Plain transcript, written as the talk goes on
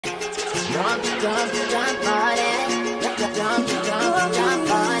Jump, jump, jump on it. Jump, jump,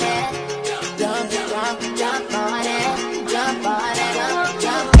 jump on it. Jump, jump, jump on it. Jump on it,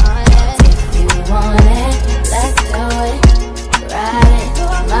 jump on it. If you want it, let's do it. Ride it,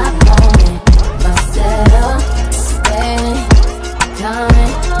 my pony, my saddle, baby. Come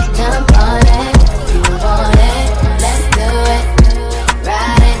and jump on it. If you want it, let's do it.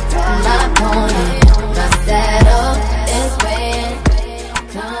 Ride it, my pony, my saddle is waiting.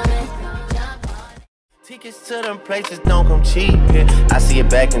 Come and jump on it. Tickets to them places don't come cheap, yeah. I see it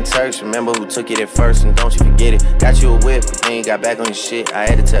back in Turks, remember who took it at first, and don't you forget it. Got you a whip, but then you got back on your shit. I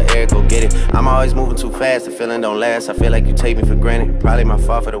had to tell Eric, go get it. I'm always moving too fast, the feeling don't last. I feel like you take me for granted. Probably my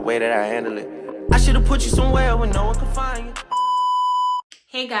fault for the way that I handle it. I should've put you somewhere where no one could find you.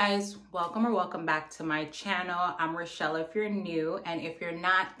 Hey guys, welcome back to my channel. I'm Rochelle if you're new, and if you're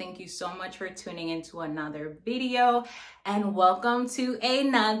not, thank you so much for tuning into another video, and welcome to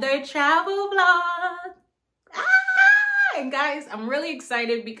another travel vlog. And guys, I'm really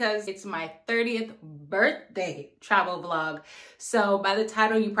excited because it's my 30th birthday travel vlog. So by the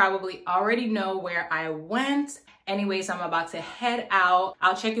title, you probably already know where I went. Anyways, I'm about to head out.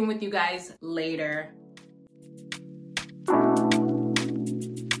 I'll check in with you guys later.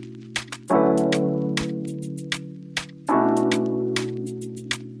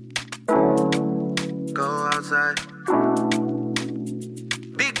 Go outside.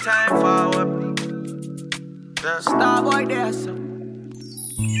 Big time forward. The star boy there, so.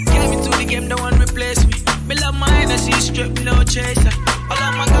 Came into the game, no one replace me. Me love my energy, strip, no chaser. All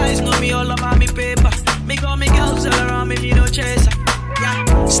of my guys know me all about me paper. Me got me girls all around me, me no chaser.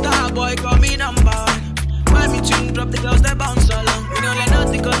 Yeah, star boy got me number one. When me tune drop, the girls they bounce along. We don't let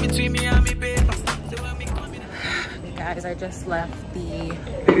nothing come between me and me paper. So when me come in. Guys, I just left the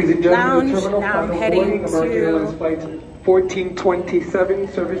lounge. Now I'm heading to flight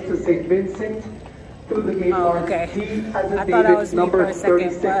 1427, service to St. Vincent. Oh, okay. I thought I was number for a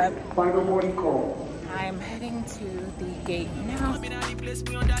second, but final morning call. I'm heading to the gate now.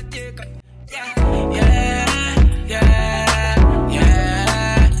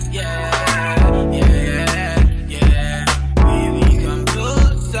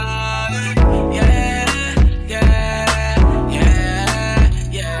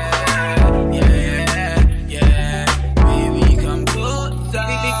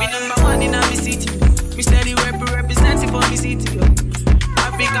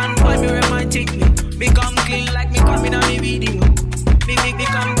 Become clean like me coming on me video. Me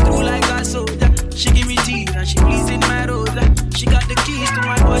come through like a soldier. She give me tea and she pleasing my rosa. She got the keys to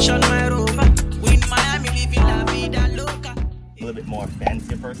my Porsche on my Rover. We in Miami living la vida loca. A little bit more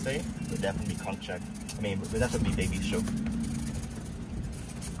fancy per se, would definitely be Conch Shack. I mean, would definitely be Bistro.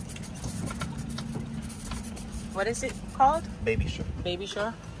 What is it called? Bistro.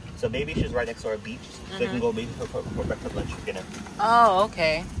 Bistro? So Bistro is right next to our beach, so you can go for breakfast, lunch, for dinner. Oh,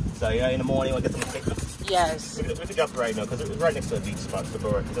 okay. So yeah, in the morning we'll get some steak. Yes. We can drop it right now because it's right next to the beach spot. So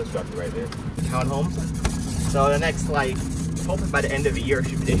we'll just drop it right there. Townhomes. So the next, like, hopefully by the end of the year,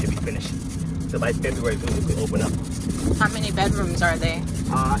 they should be finished. So by February, it could open up. How many bedrooms are they?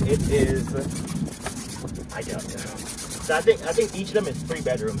 It is. I don't know. So I think each of them is 3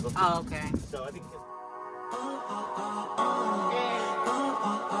 bedrooms. Oh, okay. So I think.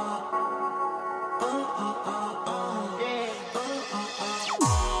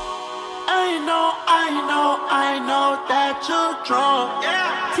 I know that you're drunk.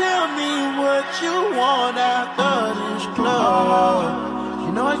 Yeah. Tell me what you want after this club.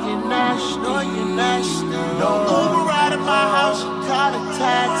 You know you're nasty. Don't override at my house, you call a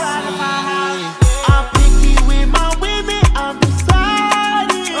taxi. I'm picky with my women, I'm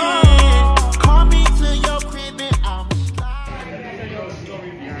deciding. Call me to your crib and I'm sliding.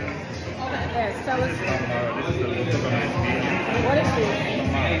 Yes, tell us. What is this?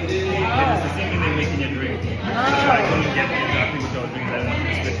 It's the same thing they make in your drink. I couldn't get exactly what those drinks I wanted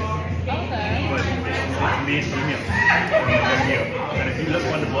to switch it. Okay. But it's made premium. And if you look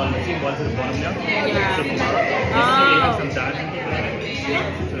on the bottom, the team was at the bottom now. Yeah. So tomorrow, they have some dark in here.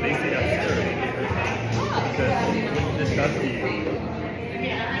 So they say that's terrible. Because this stuff to you.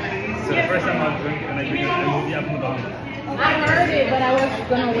 So the first time I was drinking, and I moved the up and down. I heard it, but I was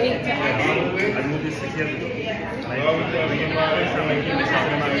gonna wait to ask you. I moved this 6 years ago. I moved the first time I came to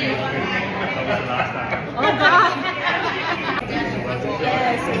cinema. That was the last time. Oh God!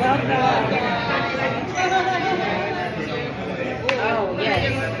 Yes, welcome. Oh yes.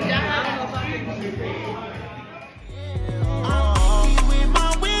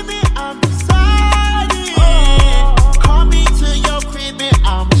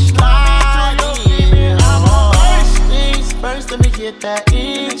 Let me get that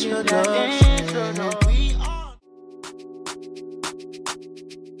in. you the intro. We are.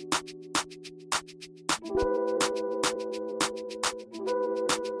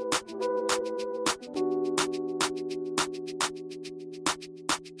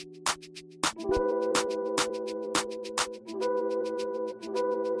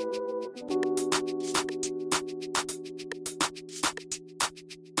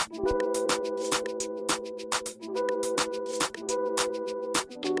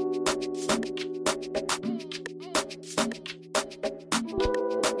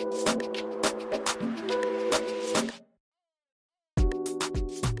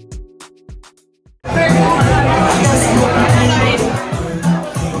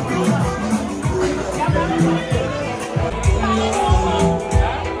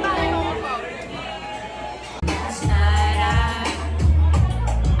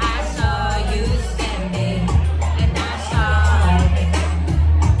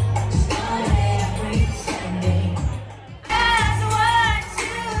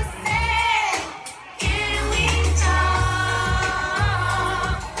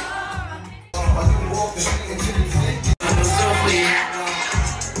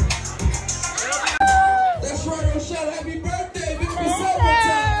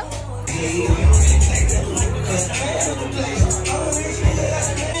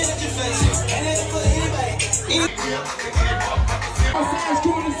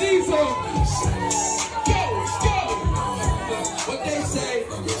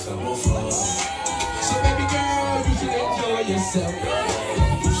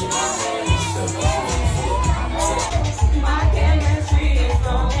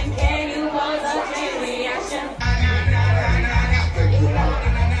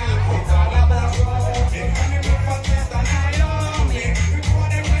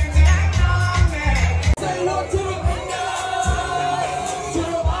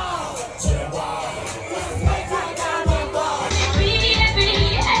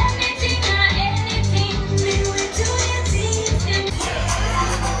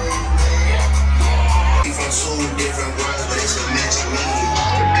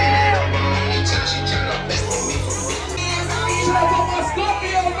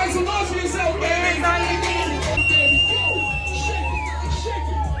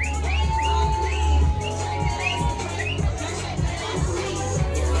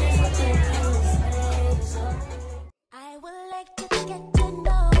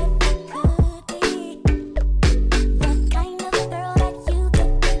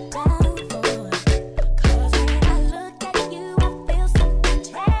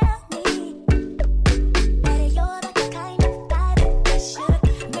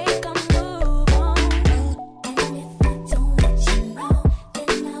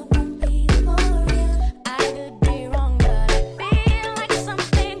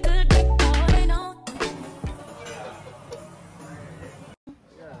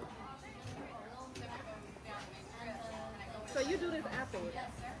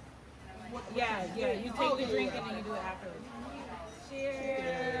 Yeah, you take the drink and then you do it afterwards.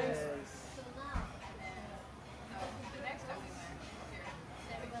 Cheers.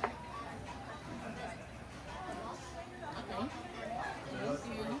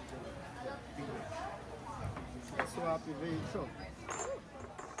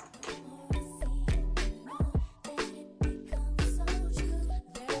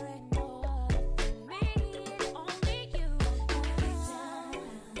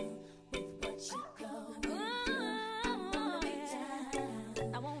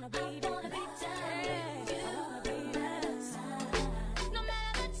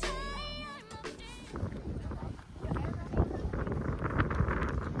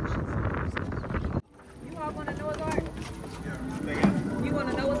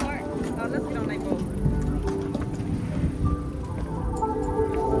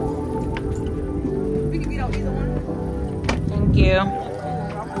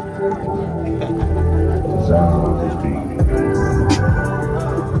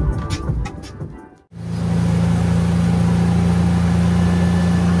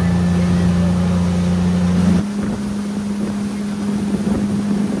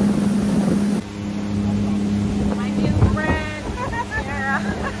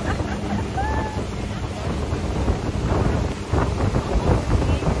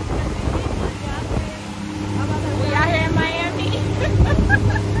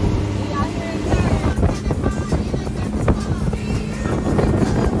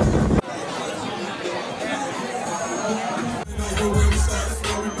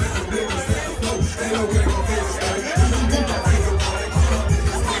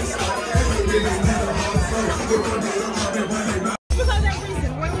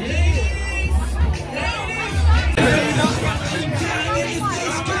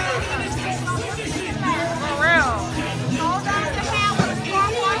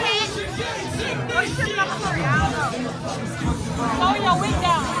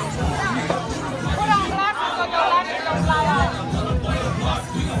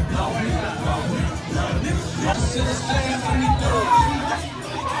 time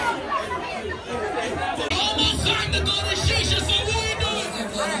to go to Shisha, so what you doing?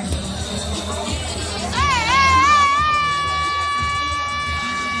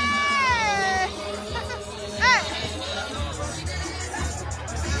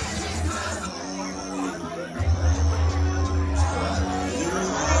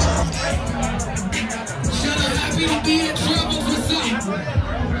 Happy to be in trouble for something.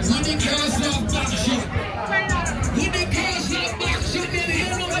 When the girls love box shit. When the girls love box shit, then they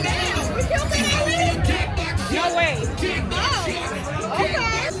don't know what they are. No way.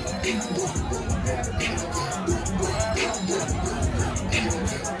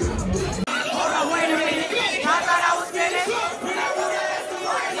 Hold on, wait a minute. Y'all thought I was finished?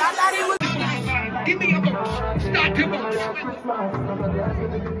 Y'all thought it was... Give me a box. Start your box.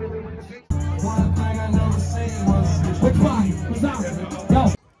 Which one? What's up? Yo.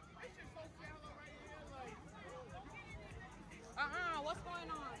 What's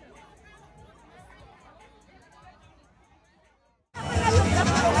going on?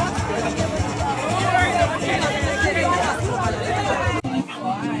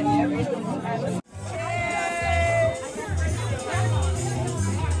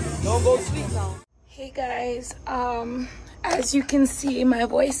 Don't go sleep now. Hey guys, as you can see, my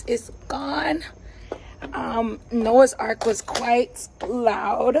voice is gone. Noah's Ark was quite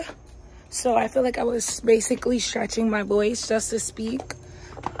loud, so I feel like I was basically stretching my voice just to speak.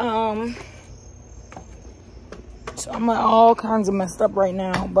 So I'm like all kinds of messed up right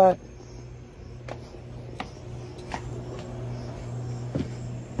now, but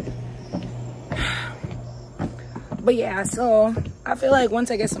yeah, so I feel like once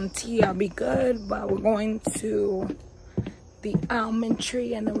I get some tea I'll be good. But we're going to the almond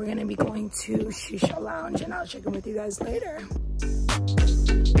tree and then we're gonna be going to Shisha Lounge, and I'll check in with you guys later.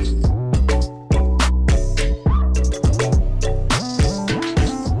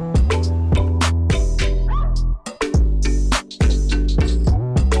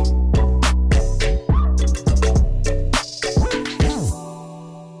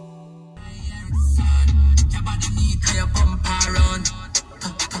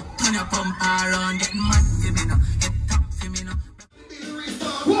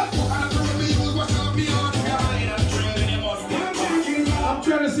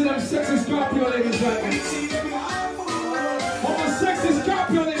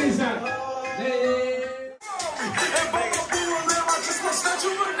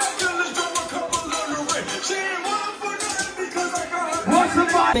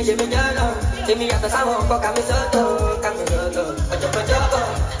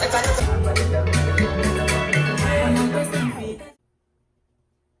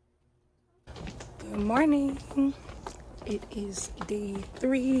 Good morning. It is day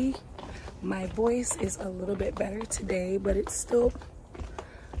 3. My voice is a little bit better today, but it's still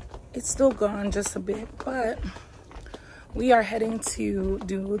gone just a bit. But we are heading to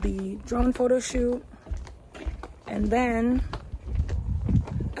do the drone photo shoot, and then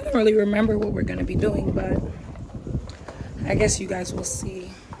I don't really remember what we're gonna be doing, but I guess you guys will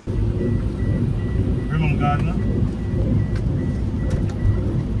see. Gardener?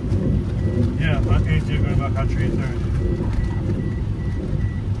 Yeah, I think you're going back at 3:30.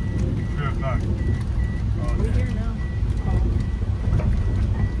 3 o'clock. We're here now.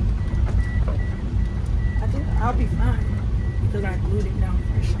 I think I'll be fine because I glued it down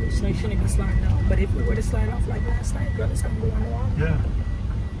first, so it shouldn't be sliding off. But if we were to slide off like last night, girl, it's gonna go on the wall. Yeah.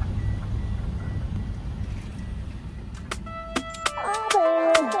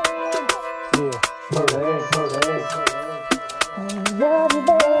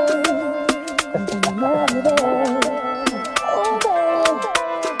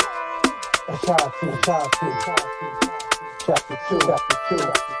 Chapter 2.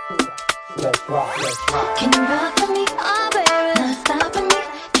 Let's rock. Can you rock for me? Oh, baby, not stopping me.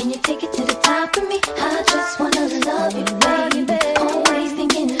 Can you take it to the top of me? I just wanna love you, baby. Always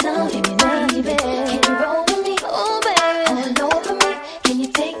thinking love you, baby. Can you roll with me? Oh, baby, all over me. Can you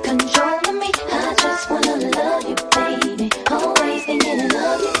take control of me? I just wanna love you, baby. Always thinking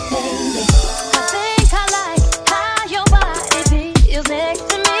love you, baby. I think I like how your body feels next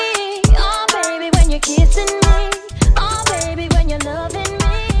to me. Oh, baby, when you're kissing me. Oh, baby, when you're loving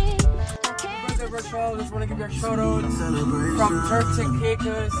me. I just want to give you a shout out from Turks and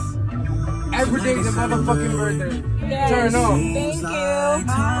Caicos. Every day is a motherfucking birthday. Yes. Turn up. Thank you.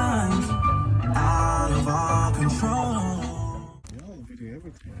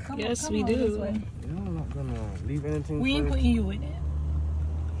 Yes, we do. You're not gonna leave anything. We ain't putting you in it.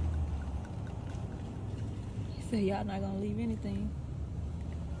 He said y'all not gonna leave anything.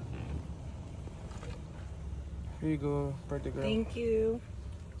 Here you go, birthday girl. Thank you.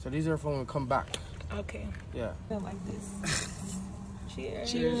 So these are for when we come back. Okay. Yeah. I like this.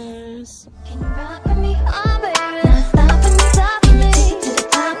 Cheers. Cheers. Can you rock with me? Oh, baby. Now stop with me, stop with me. To the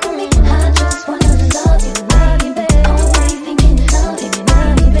top of me. I just wanna love you, baby. Always thinking of you,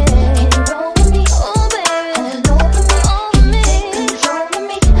 baby. Can you roll with me? Oh, baby. Over me, take control of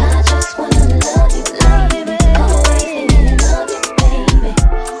me. I just wanna love you, baby. Always thinking of you, baby.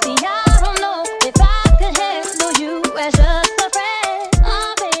 See, I don't know if I could handle you as just a friend.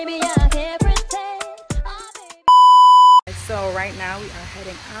 Oh, baby, I can't pretend. Oh, baby. So right now we are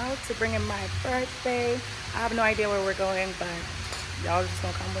heading out to bring in my birthday. I have no idea where we're going, but y'all just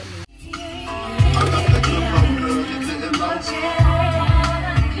gonna come with me.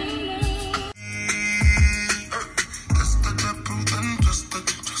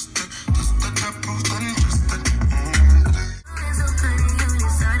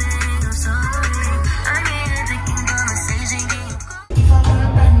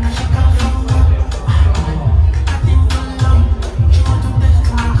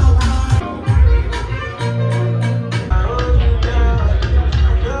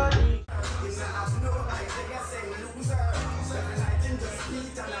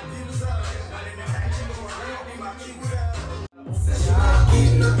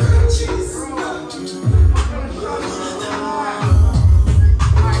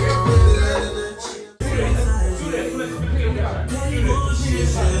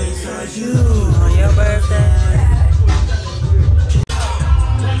 On your birthday.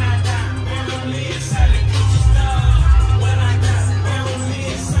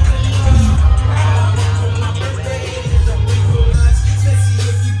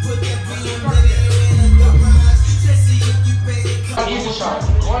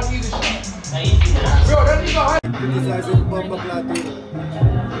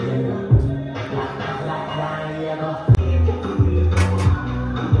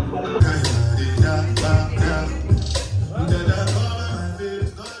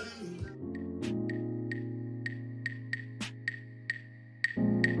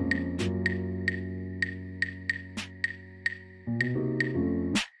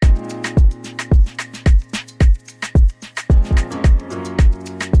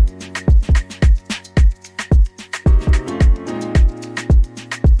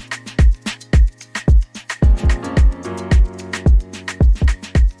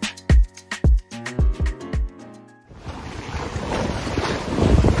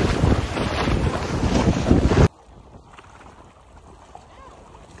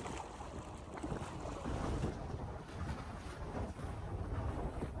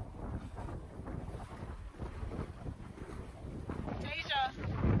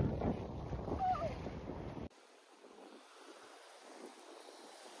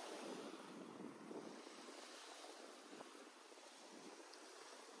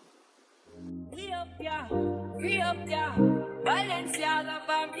 Yeah, Balenciaga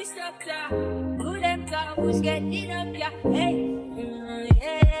from Bistro, good and tough, who's getting up, yeah, hey,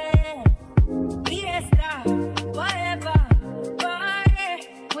 yeah, fiesta, whatever, party,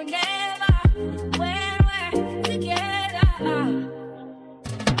 whenever, when we're together,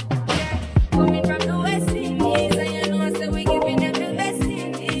 yeah, coming from the West Indies, and you know, so we giving them the best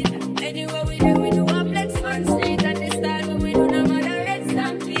indeed, anywhere we do a flex on street, and this time when we do no matter red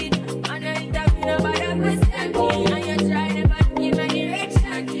stampede, and I ain't talking about a question, and you try never give my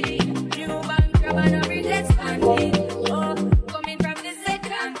direction, new bank grab and a bridge expanding, oh, coming from the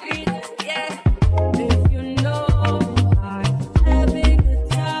second street, yeah, if you know I'm having the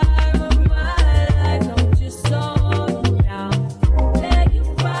time of my life, don't you slow down, let you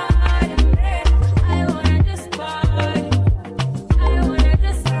party, I wanna just party, I wanna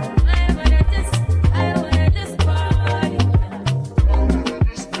just party,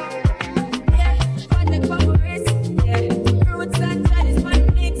 yeah, for the congress, yeah, roots and traditions, one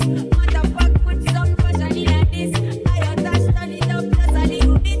mix, motherfuck with some passion in this, I touched on it up just a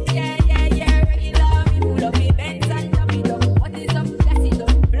little bit, yeah, regular, me pull up me Benz and top it up, what is up, gas it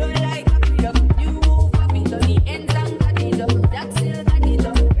up, blow like a free up, you move up it up, the ends and cut it up, Jack still got it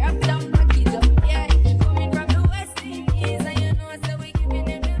up, wrap down, pack it up, yeah, coming from the West Indies, and you know, so we giving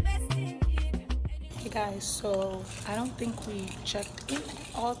them the best indeed. Hey guys, so I don't think we checked in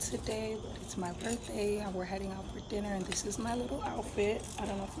all today, but it's my birthday and we're heading out for dinner, and this is my little outfit. I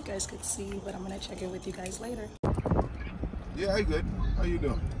don't know if you guys could see, but I'm gonna check in with you guys later. Yeah, hey, good. How you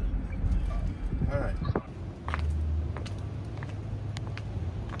doing? All right.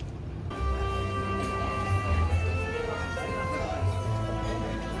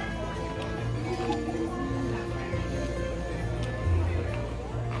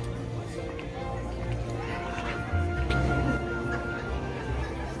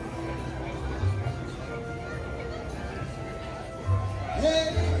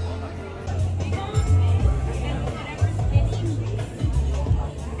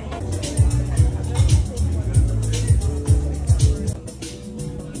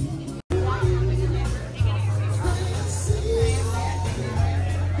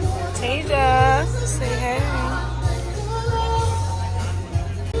 Hey, Duh. Say hey.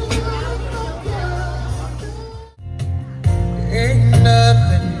 Ain't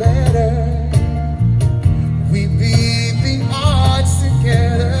nothing better. We beat the odds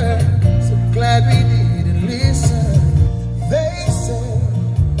together. So glad we didn't listen. They said,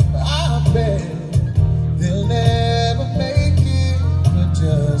 I bet they'll never make it. But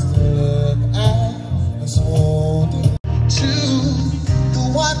just look at us holding to the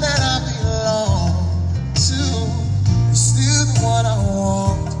one that I belong to. Is still the one I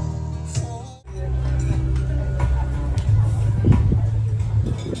want.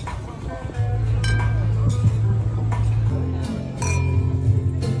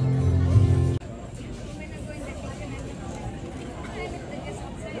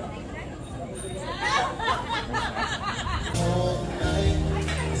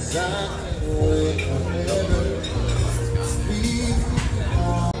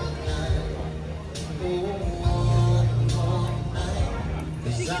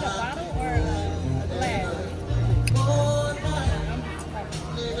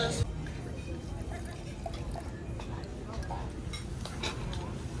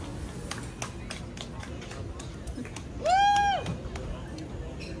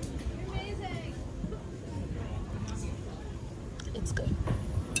 It's good.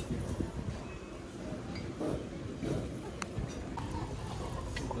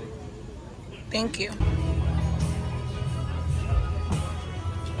 Thank you.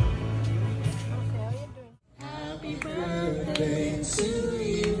 Happy birthday to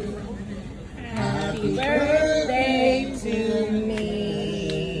you. Happy birthday to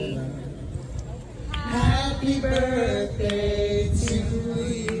me. Happy birthday to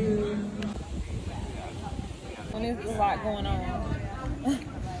you. And there's a lot going on.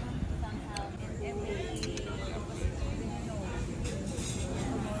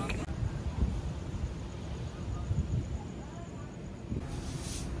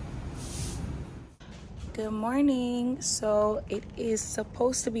 Good morning. So it is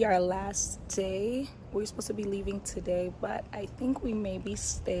supposed to be our last day. We're supposed to be leaving today, but I think we may be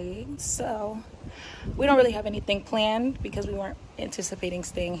staying. So we don't really have anything planned because we weren't anticipating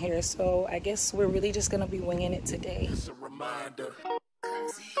staying here. So I guess we're really just gonna be winging it today. It's a reminder.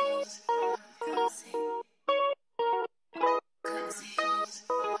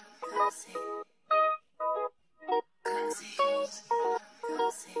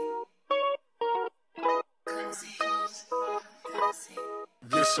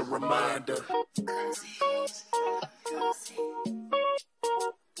 This a reminder.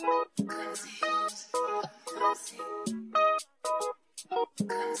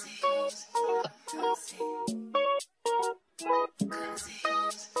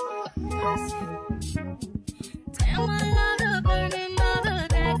 Damn, I love the burning of the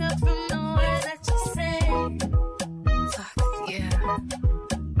dagger from the words that you say. Fuck, yeah.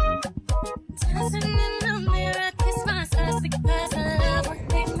 Dancing in the mirror, kiss myself because I love what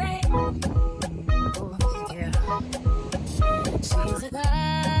they make. Oh, yeah. She's a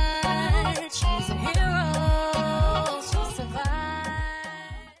god, she's a hero, she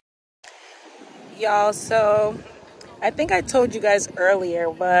survived. Y'all, so I think I told you guys earlier,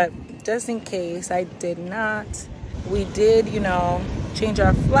 but just in case I did not, we did, you know, change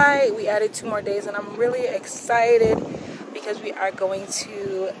our flight. We added 2 more days, and I'm really excited because we are going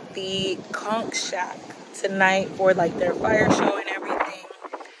to the Conch Shack tonight for like their fire show and everything.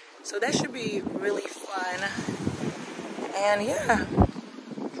 So that should be really fun. And yeah,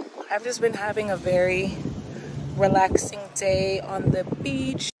 I've just been having a very relaxing day on the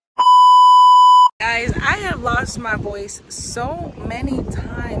beach. Guys, I have lost my voice so many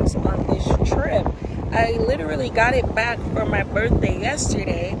times on this trip. I literally got it back for my birthday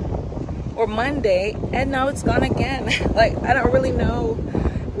yesterday or Monday, and now it's gone again. Like, I don't really know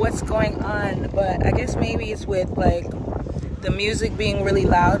what's going on, but I guess maybe it's with like the music being really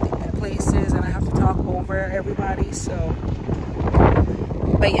loud at places and I have to talk over everybody. So,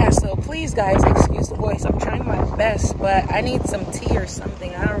 but yeah, so please guys, excuse the voice. I'm trying my best, but I need some tea or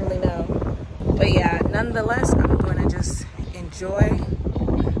something. I don't really know. But yeah, nonetheless, I'm going to just enjoy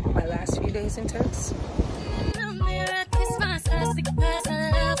my last few days in Turks.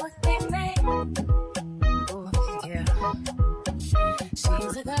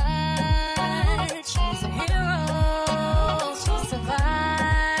 She's a god, she's a hero, she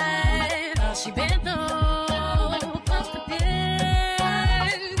survived all she been through, confident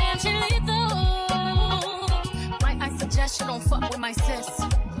and she lethal. Might I suggest you don't fuck with my sis?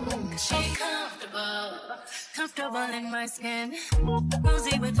 She comfortable in my skin,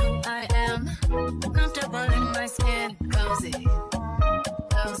 cozy with who I am, comfortable in my skin, cozy,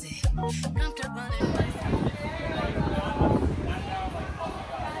 cozy.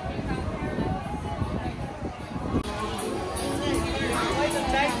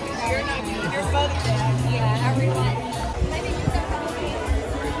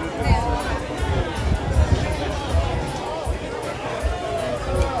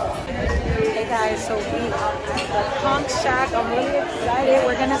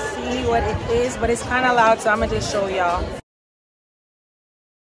 what it is, but it's kind of loud, so I'm gonna just show y'all.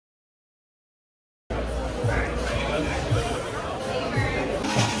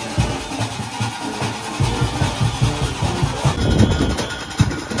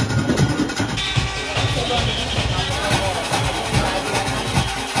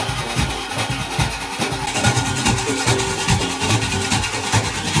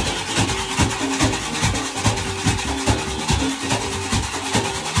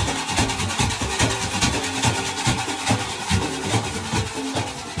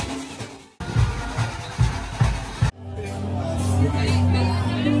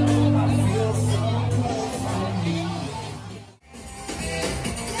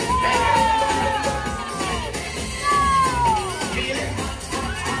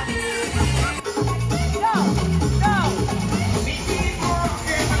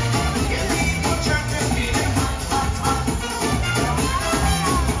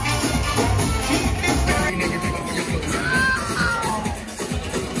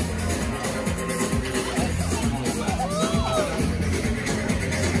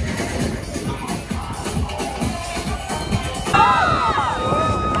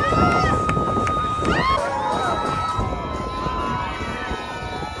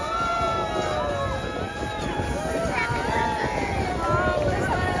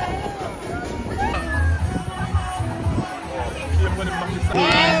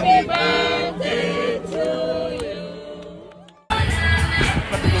 Happy birthday to you.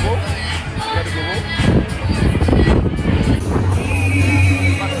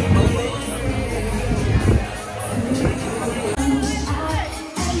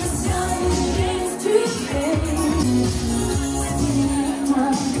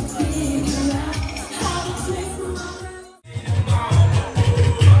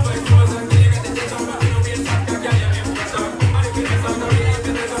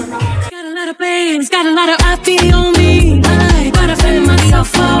 Got a lot of I feel on me. I gotta fend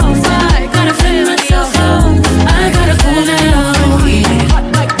myself off. I gotta fend myself off. I gotta cool down. Hot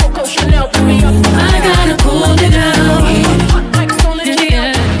like Coco Chanel, put me up. I gotta cool it down. Hot like Solar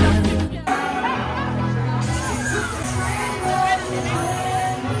Chanel.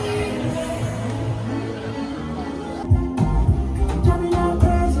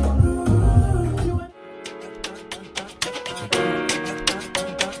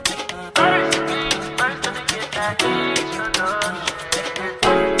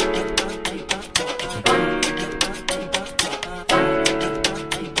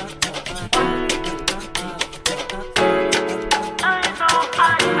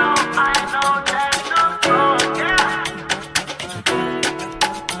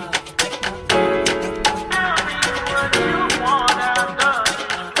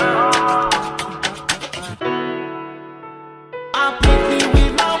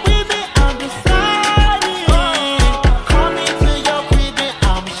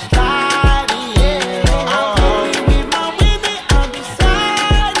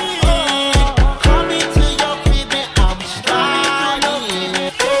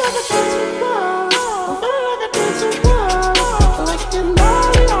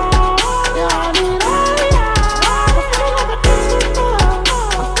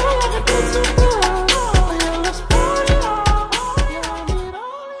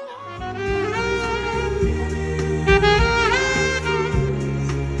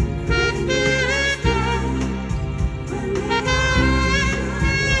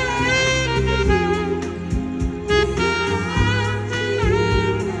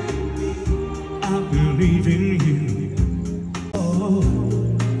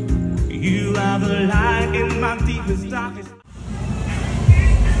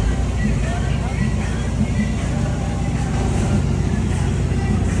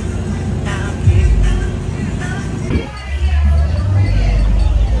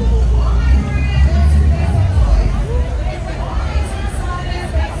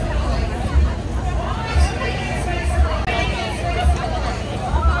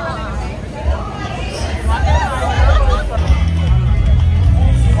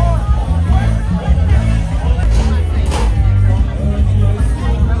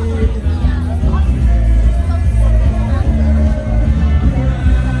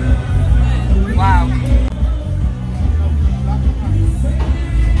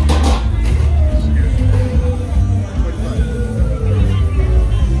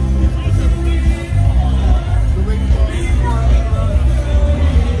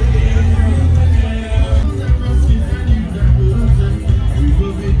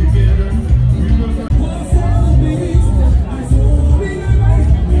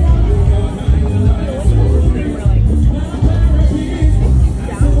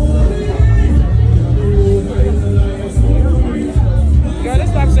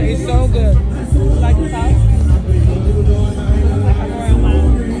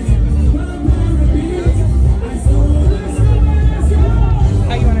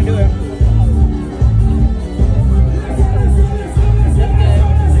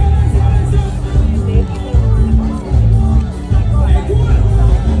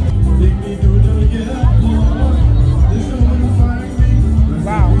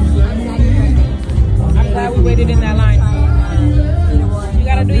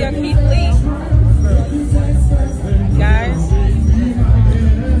 gotta do your feet clean. Guys,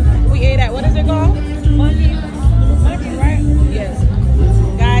 we ate at, what is it called? Monkey, right? Yes.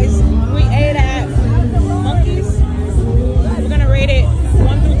 Guys, we ate at Monkeys. We're gonna rate it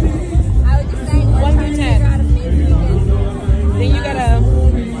 1 through 10. Then you gotta,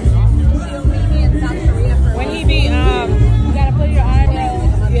 when he be, you gotta put your arm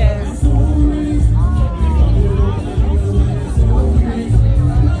down. Yes.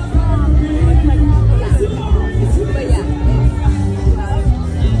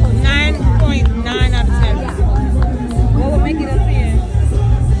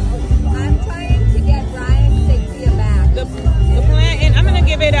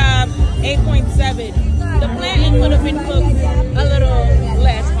 Give it 8.7. The plantain could have been cooked a little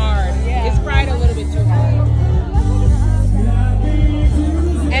less hard. It's fried a little bit too hard.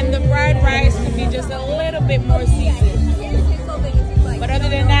 And the fried rice could be just a little bit more seasoned. But other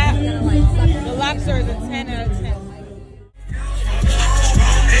than that, the lobster is a 10 out of 10.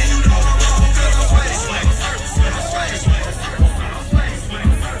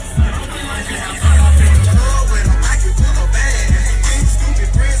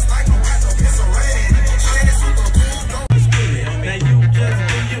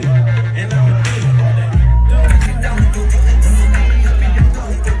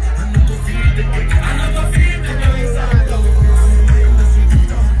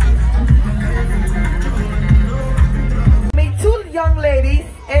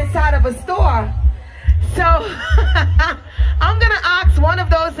 A store. So I'm gonna ask one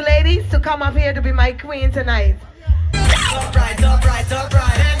of those ladies to come up here to be my queen tonight. Alright,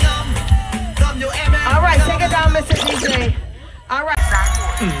 take it down, Mr. DJ. Alright.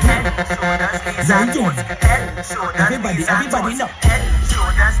 Everybody know.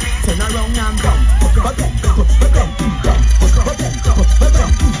 Turn around and down.